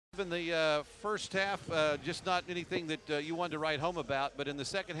in the first half, just not anything that you wanted to write home about. But in the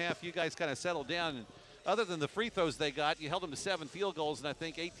second half, you guys kind of settled down. And other than the free throws they got, you held them to 7 field goals and I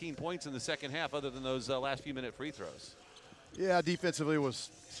think 18 points in the second half other than those last few minute free throws. Yeah, defensively was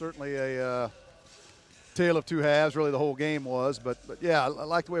certainly a tale of two halves, really the whole game was. But yeah, I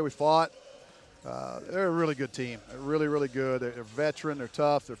like the way we fought. They're a really good team. They're really, really good. They're veteran, they're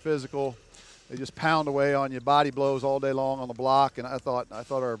tough, they're physical. They just pound away on you, body blows all day long on the block. And I thought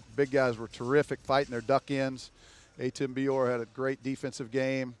our big guys were terrific fighting their duck ends. Atim Bior had a great defensive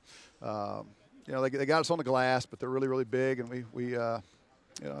game. You know, they got us on the glass, but they're really, really big, and we you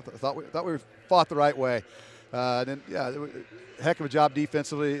know, thought we fought the right way. And then, yeah, heck of a job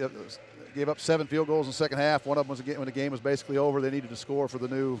defensively. Gave up 7 field goals in the second half. One of them was when the game was basically over. They needed to score for the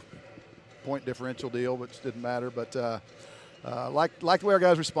new point differential deal, which didn't matter. But like the way our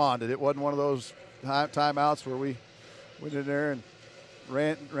guys responded. It wasn't one of those timeouts where we went in there and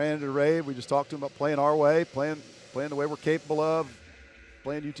ran into the rave. We just talked to them about playing our way, playing the way we're capable of,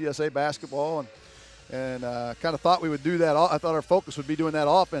 playing UTSA basketball, and kind of thought we would do that. I thought our focus would be doing that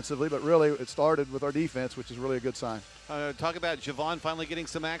offensively, but really it started with our defense, which is really a good sign. Talk about Javon finally getting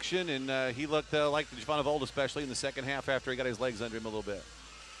some action, and he looked like the Javon of old, especially in the second half after he got his legs under him a little bit.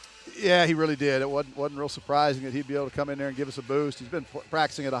 Yeah, he really did. It wasn't real surprising that he'd be able to come in there and give us a boost. He's been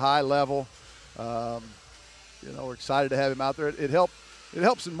practicing at a high level. You know, we're excited to have him out there. It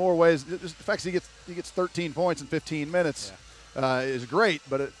helps in more ways. Just the fact that he gets 13 points in 15 minutes is great,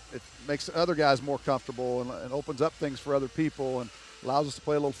 but it makes other guys more comfortable and opens up things for other people and allows us to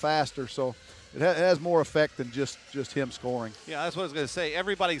play a little faster. So it has more effect than just him scoring. Yeah, that's what I was going to say.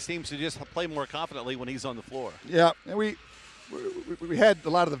 Everybody seems to just play more confidently when he's on the floor. Yeah, and we had a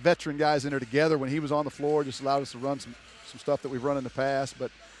lot of the veteran guys in there together when he was on the floor. Just allowed us to run some stuff that we've run in the past.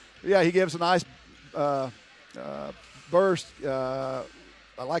 But yeah, he gave us a nice burst. I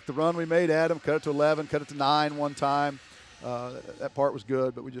like the run we made at him. Cut it to 11, cut it to 9 one time. That part was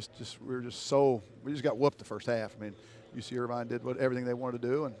good, but we just got whooped the first half. I mean, UC Irvine did everything they wanted to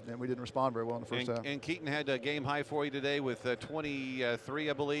do, and we didn't respond very well in the first half. And Keaton had a game high for you today with 23,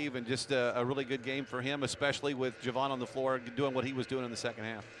 I believe, and just a really good game for him, especially with Javon on the floor doing what he was doing in the second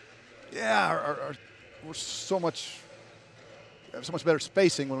half. Yeah, we're so much better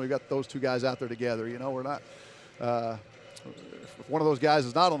spacing when we've got those two guys out there together. You know, we're not. If one of those guys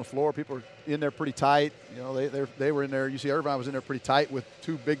is not on the floor, people are in there pretty tight. You know, they were in there. UC Irvine was in there pretty tight with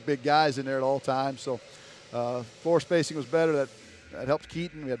two big guys in there at all times. So floor spacing was better. That helped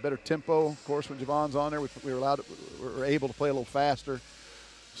Keaton. We had better tempo. Of course, when Javon's on there, we were able to play a little faster.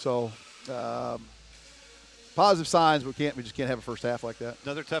 So positive signs. We just can't have a first half like that.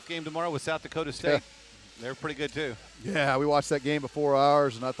 Another tough game tomorrow with South Dakota State. Yeah. They're pretty good too. Yeah, we watched that game before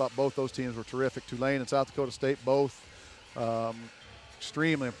ours, and I thought both those teams were terrific. Tulane and South Dakota State both.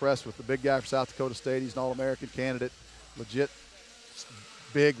 Extremely impressed with the big guy for South Dakota State. He's an All-American candidate, legit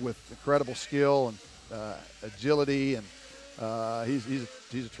big with incredible skill and agility, and he's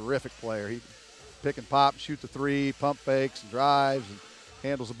a terrific player. He pick and pop, shoot the three, pump fakes and drives, and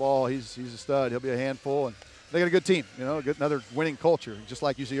handles the ball. He's a stud. He'll be a handful, and they got a good team. You know, another winning culture, just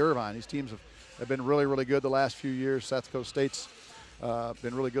like UC Irvine. These teams have been really, really good the last few years. South Dakota State's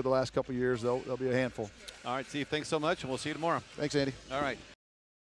been really good the last couple of years. They'll be a handful. All right, Steve, thanks so much, and we'll see you tomorrow. Thanks, Andy. All right.